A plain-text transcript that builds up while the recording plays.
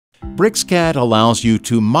BricsCAD allows you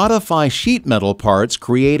to modify sheet metal parts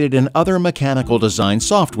created in other mechanical design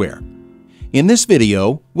software. In this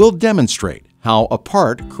video, we'll demonstrate how a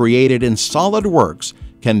part created in SolidWorks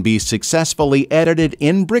can be successfully edited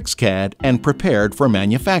in BricsCAD and prepared for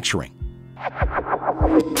manufacturing.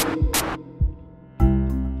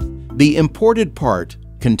 The imported part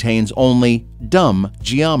contains only dumb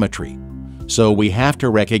geometry, so we have to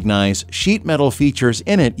recognize sheet metal features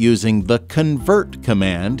in it using the convert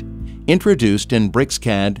command introduced in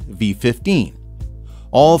BricsCAD V15.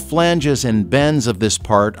 All flanges and bends of this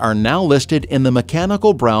part are now listed in the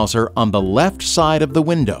mechanical browser on the left side of the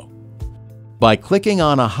window. By clicking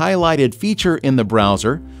on a highlighted feature in the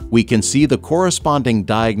browser, we can see the corresponding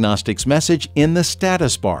diagnostics message in the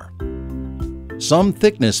status bar. Some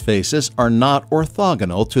thickness faces are not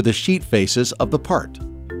orthogonal to the sheet faces of the part.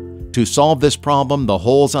 To solve this problem, the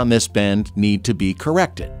holes on this bend need to be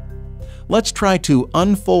corrected. Let's try to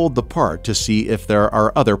unfold the part to see if there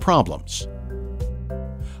are other problems.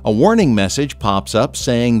 A warning message pops up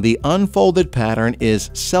saying the unfolded pattern is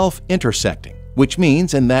self-intersecting, which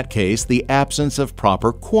means in that case the absence of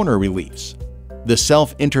proper corner reliefs. The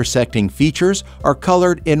self-intersecting features are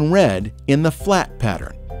colored in red in the flat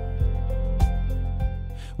pattern.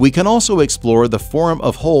 We can also explore the form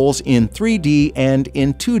of holes in 3D and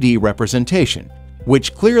in 2D representation,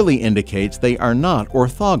 which clearly indicates they are not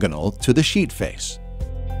orthogonal to the sheet face.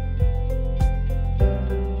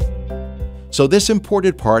 So this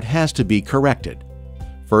imported part has to be corrected.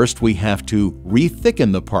 First, we have to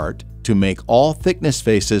rethicken the part to make all thickness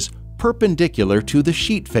faces perpendicular to the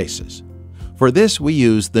sheet faces. For this, we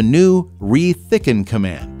use the new Rethicken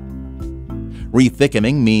command.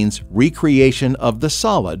 Rethickening means recreation of the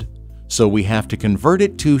solid, so we have to convert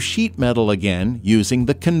it to sheet metal again using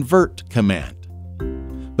the convert command.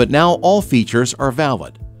 But now all features are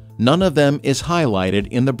valid. None of them is highlighted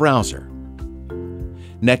in the browser.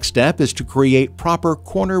 Next step is to create proper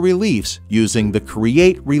corner reliefs using the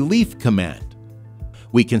Create Relief command.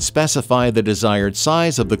 We can specify the desired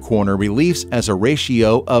size of the corner reliefs as a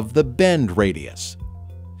ratio of the bend radius.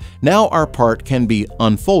 Now our part can be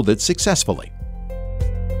unfolded successfully.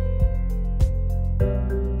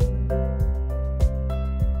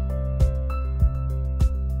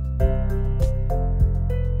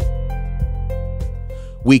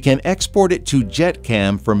 We can export it to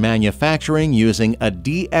JetCam for manufacturing using a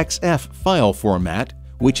DXF file format,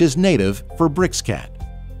 which is native for BricsCAD.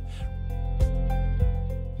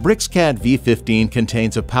 BricsCAD V15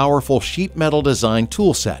 contains a powerful sheet metal design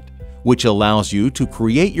toolset, which allows you to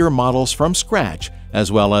create your models from scratch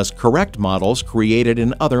as well as correct models created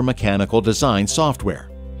in other mechanical design software.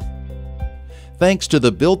 Thanks to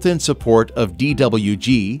the built-in support of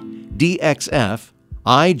DWG, DXF,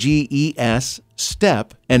 IGES,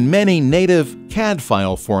 STEP, and many native CAD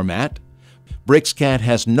file format, BricsCAD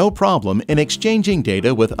has no problem in exchanging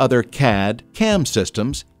data with other CAD, CAM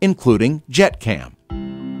systems, including JetCam.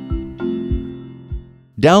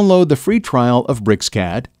 Download the free trial of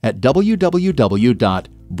BricsCAD at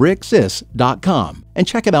www.bricsys.com and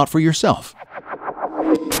check it out for yourself.